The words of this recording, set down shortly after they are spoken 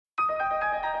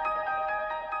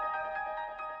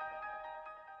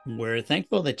We're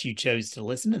thankful that you chose to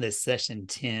listen to this Session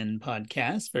 10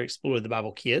 podcast for Explore the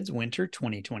Bible Kids Winter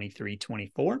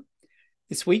 2023-24.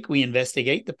 This week, we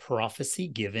investigate the prophecy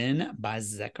given by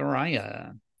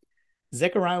Zechariah.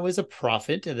 Zechariah was a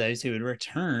prophet to those who had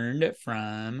returned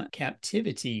from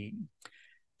captivity.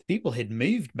 The people had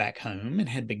moved back home and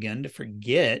had begun to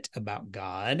forget about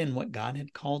God and what God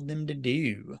had called them to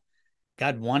do.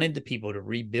 God wanted the people to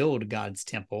rebuild God's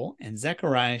temple, and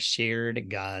Zechariah shared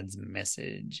God's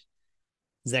message.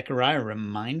 Zechariah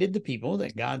reminded the people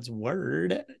that God's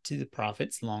word to the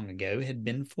prophets long ago had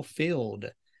been fulfilled.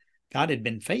 God had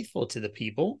been faithful to the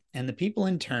people, and the people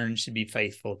in turn should be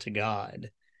faithful to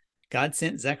God. God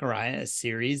sent Zechariah a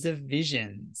series of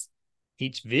visions.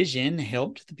 Each vision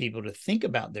helped the people to think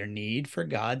about their need for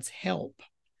God's help.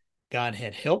 God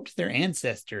had helped their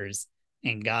ancestors,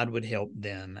 and God would help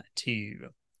them too.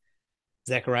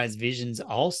 Zechariah's visions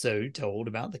also told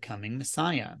about the coming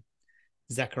Messiah.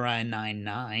 Zechariah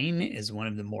 9:9 is one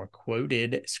of the more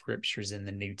quoted scriptures in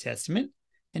the New Testament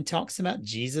and talks about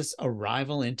Jesus'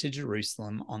 arrival into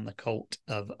Jerusalem on the colt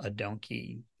of a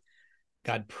donkey.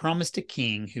 God promised a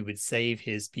king who would save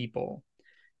his people.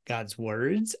 God's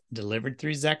words, delivered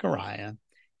through Zechariah,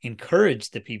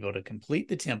 encouraged the people to complete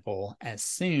the temple as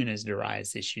soon as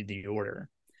Darius issued the order.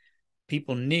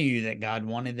 People knew that God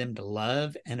wanted them to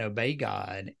love and obey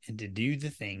God and to do the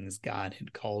things God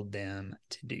had called them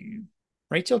to do.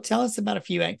 Rachel, tell us about a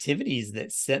few activities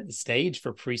that set the stage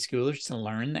for preschoolers to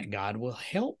learn that God will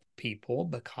help people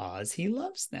because he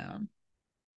loves them.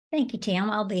 Thank you, Tim.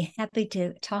 I'll be happy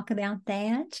to talk about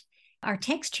that. Our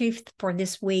text truth for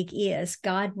this week is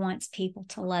God wants people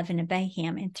to love and obey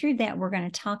him. And through that, we're going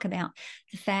to talk about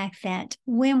the fact that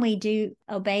when we do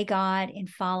obey God and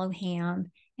follow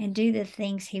him and do the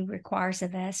things he requires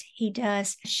of us, he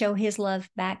does show his love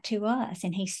back to us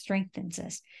and he strengthens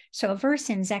us. So a verse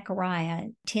in Zechariah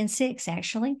 10:6,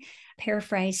 actually,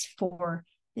 paraphrased for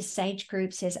this age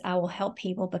group, says, I will help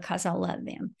people because I love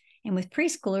them. And with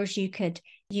preschoolers, you could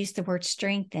use the word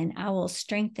strengthen. I will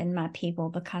strengthen my people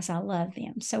because I love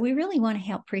them. So we really want to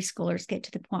help preschoolers get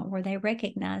to the point where they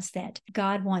recognize that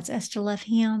God wants us to love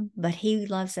him, but he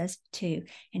loves us too,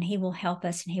 and he will help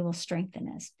us and he will strengthen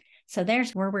us. So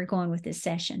there's where we're going with this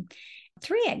session.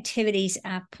 3 activities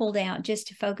I pulled out just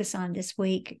to focus on this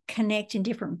week connect in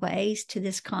different ways to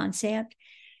this concept.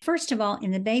 First of all,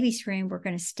 in the baby's room, we're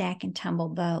going to stack and tumble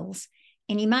bowls.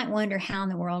 And you might wonder how in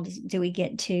the world do we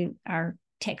get to our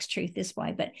text truth this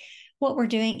way? But what we're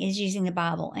doing is using the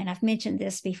Bible. And I've mentioned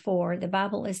this before. The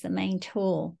Bible is the main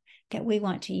tool that we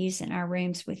want to use in our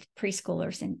rooms with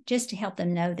preschoolers, and just to help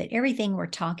them know that everything we're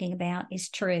talking about is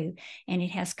true and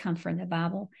it has come from the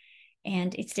Bible.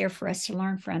 And it's there for us to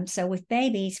learn from. So with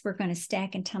babies, we're going to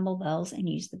stack and tumble bowls and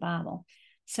use the Bible.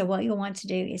 So what you'll want to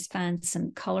do is find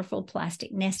some colorful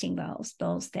plastic nesting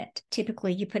bowls that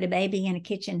typically you put a baby in a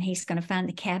kitchen, he's going to find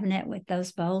the cabinet with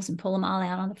those bowls and pull them all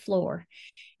out on the floor.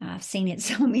 I've seen it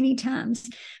so many times.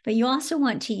 But you also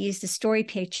want to use the story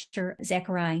picture,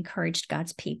 Zechariah encouraged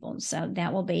God's people. So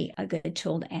that will be a good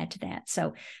tool to add to that.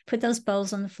 So put those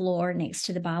bowls on the floor next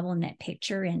to the Bible in that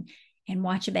picture and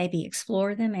watch a baby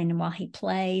explore them. And while he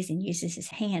plays and uses his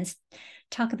hands,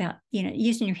 talk about,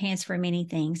 using your hands for many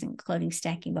things, including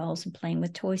stacking bowls and playing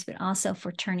with toys, but also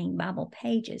for turning Bible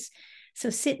pages. So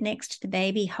sit next to the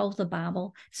baby, hold the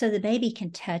Bible so the baby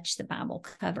can touch the Bible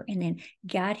cover, and then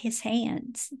guide his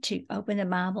hands to open the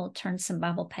Bible, turn some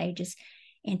Bible pages,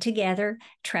 and together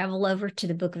travel over to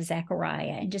the book of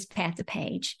Zechariah and just pat the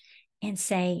page and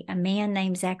say, a man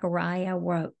named Zechariah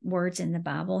wrote words in the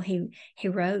Bible. He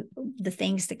wrote the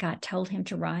things that God told him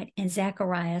to write. And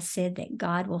Zechariah said that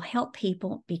God will help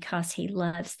people because he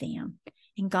loves them.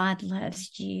 And God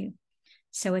loves you.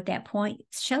 So at that point,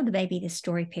 show the baby the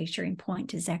story picture and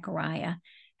point to Zechariah,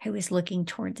 who is looking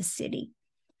toward the city.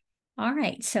 All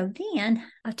right, so then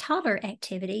a toddler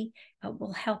activity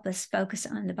will help us focus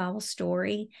on the Bible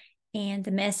story and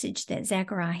the message that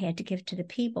Zechariah had to give to the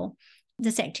people.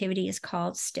 This activity is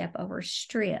called Step Over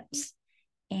Strips,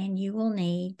 and you will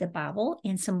need the Bible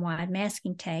and some wide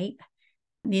masking tape,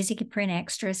 music and print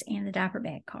extras, and the diaper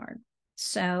bag card.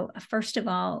 So first of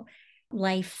all,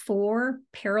 lay 4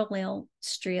 parallel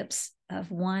strips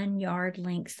of 1 yard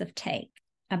lengths of tape,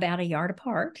 about a yard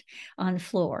apart, on the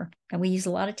floor. And we use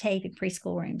a lot of tape in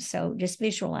preschool rooms, so just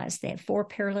visualize that 4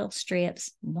 parallel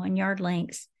strips, 1 yard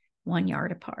lengths, 1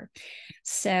 yard apart.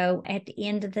 So at the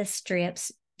end of the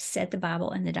strips, set the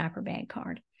Bible and the diaper bag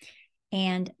card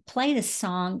and play the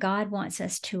song God Wants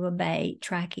Us to Obey,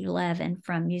 track 11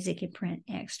 from Music and Print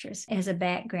Extras, as a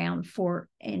background for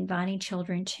inviting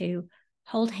children to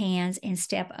hold hands and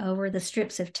step over the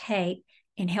strips of tape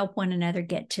and help one another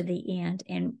get to the end.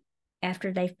 And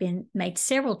after they've been made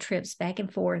several trips back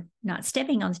and forth, not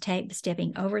stepping on the tape, but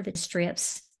stepping over the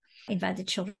strips, invite the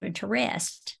children to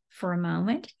rest for a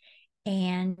moment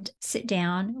and sit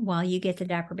down while you get the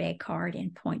diaper bag card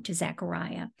and point to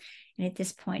Zechariah. And at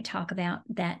this point, talk about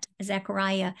that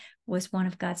Zechariah was one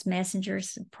of God's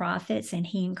messengers, prophets, and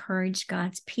he encouraged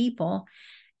God's people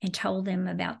and told them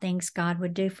about things God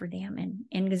would do for them.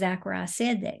 And Zechariah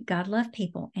said that God loved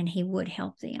people and he would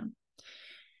help them.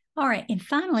 All right. And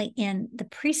finally, in the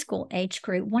preschool age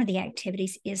group, one of the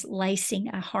activities is lacing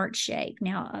a heart shape.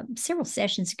 Now, several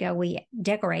sessions ago, we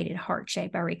decorated a heart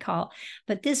shape, I recall.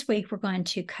 But this week, we're going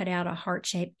to cut out a heart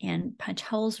shape and punch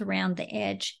holes around the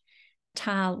edge,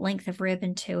 tie a length of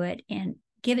ribbon to it, and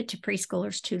give it to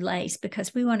preschoolers to lace,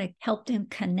 because we want to help them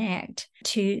connect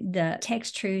to the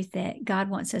text truth that God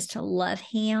wants us to love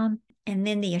him, and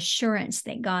then the assurance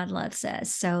that God loves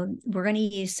us. So we're going to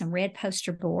use some red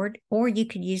poster board, or you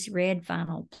could use red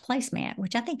vinyl placemat,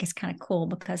 which I think is kind of cool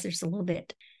because there's a little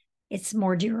bit, it's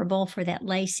more durable for that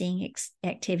lacing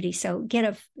activity. So get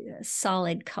a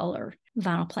solid color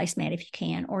vinyl placemat if you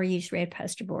can, or use red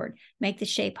poster board. Make the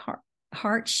shape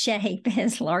heart shape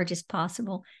as large as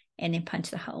possible, and then punch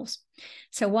the holes.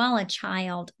 So while a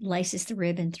child laces the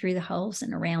ribbon through the holes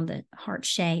and around the heart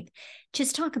shape,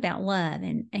 just talk about love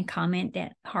and comment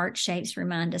that heart shapes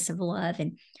remind us of love.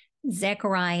 And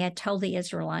Zechariah told the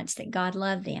Israelites that God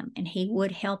loved them and he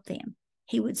would help them.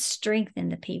 He would strengthen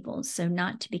the people, so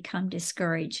not to become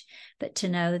discouraged, but to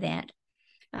know that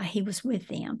he was with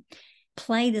them.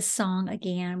 Play the song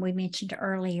again. We mentioned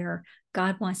earlier,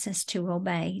 God wants us to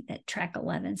obey, that track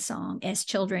 11 song, as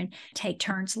children take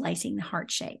turns lacing the heart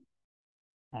shape.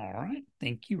 All right.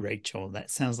 Thank you, Rachel. That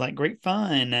sounds like great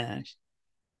fun.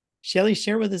 Shelley,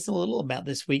 share with us a little about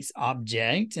this week's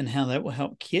object and how that will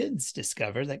help kids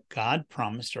discover that God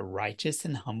promised a righteous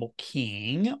and humble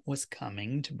king was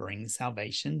coming to bring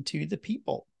salvation to the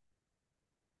people.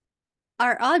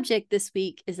 Our object this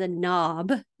week is a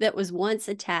knob that was once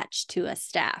attached to a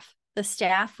staff. The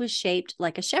staff was shaped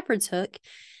like a shepherd's hook.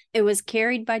 It was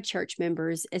carried by church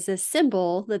members as a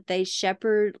symbol that they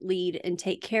shepherd, lead, and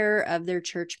take care of their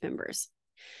church members.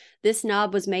 This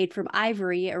knob was made from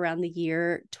ivory around the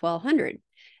year 1200.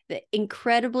 The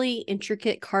incredibly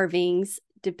intricate carvings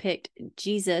depict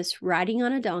Jesus riding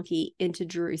on a donkey into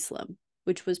Jerusalem,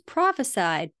 which was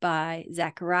prophesied by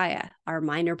Zechariah, our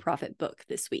minor prophet book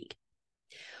this week.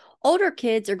 Older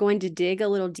kids are going to dig a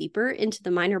little deeper into the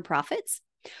minor prophets.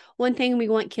 One thing we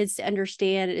want kids to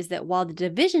understand is that while the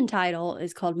division title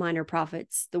is called Minor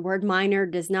Prophets, the word minor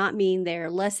does not mean they're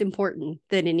less important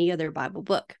than any other Bible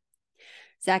book.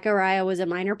 Zechariah was a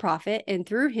minor prophet, and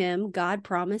through him, God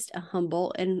promised a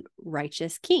humble and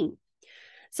righteous king.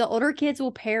 So older kids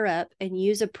will pair up and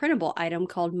use a printable item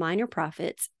called Minor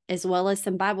Prophets, as well as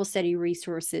some Bible study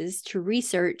resources to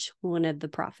research one of the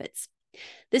prophets.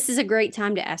 This is a great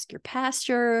time to ask your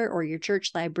pastor or your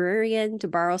church librarian to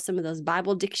borrow some of those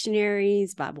Bible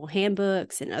dictionaries, Bible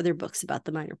handbooks, and other books about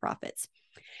the minor prophets.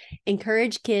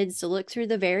 Encourage kids to look through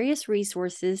the various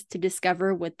resources to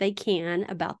discover what they can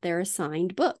about their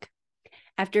assigned book.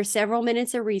 After several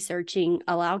minutes of researching,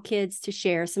 allow kids to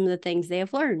share some of the things they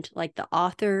have learned, like the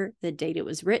author, the date it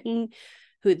was written,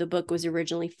 who the book was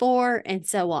originally for, and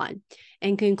so on,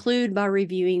 and conclude by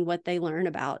reviewing what they learn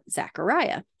about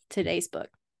Zechariah, today's book.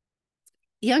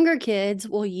 Younger kids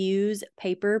will use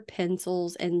paper,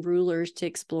 pencils, and rulers to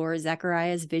explore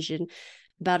Zechariah's vision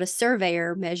about a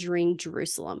surveyor measuring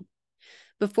Jerusalem.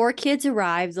 Before kids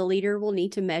arrive, the leader will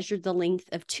need to measure the length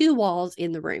of 2 walls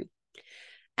in the room.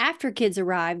 After kids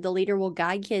arrive, the leader will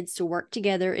guide kids to work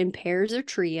together in pairs or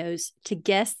trios to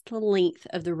guess the length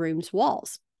of the room's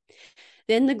walls.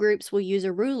 Then the groups will use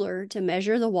a ruler to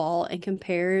measure the wall and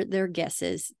compare their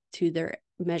guesses to their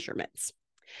measurements.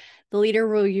 The leader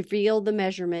will reveal the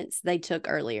measurements they took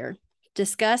earlier,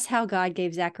 discuss how God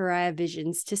gave Zechariah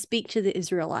visions to speak to the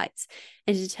Israelites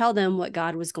and to tell them what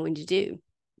God was going to do.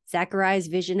 Zechariah's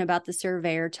vision about the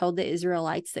surveyor told the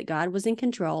Israelites that God was in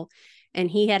control and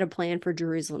he had a plan for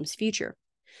Jerusalem's future.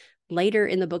 Later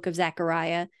in the book of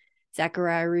Zechariah,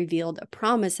 Zechariah revealed a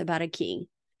promise about a king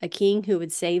who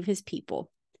would save his people,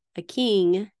 a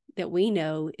king that we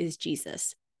know is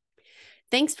Jesus.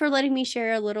 Thanks for letting me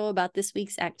share a little about this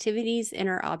week's activities and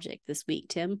our object this week,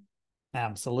 Tim.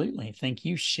 Absolutely. Thank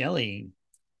you, Shelley.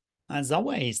 As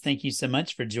always, thank you so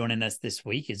much for joining us this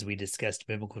week as we discussed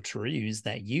biblical truths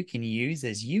that you can use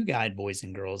as you guide boys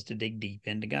and girls to dig deep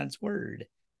into God's Word.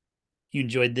 If you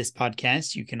enjoyed this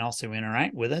podcast, you can also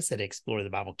interact with us at Explore the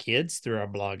Bible Kids through our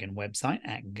blog and website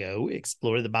at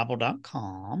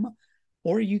goexplorethebible.com.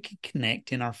 or you can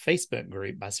connect in our Facebook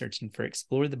group by searching for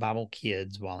Explore the Bible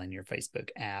Kids while in your Facebook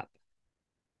app.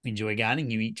 We enjoy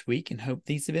guiding you each week and hope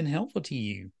these have been helpful to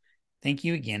you. Thank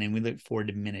you again, and we look forward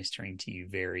to ministering to you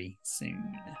very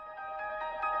soon.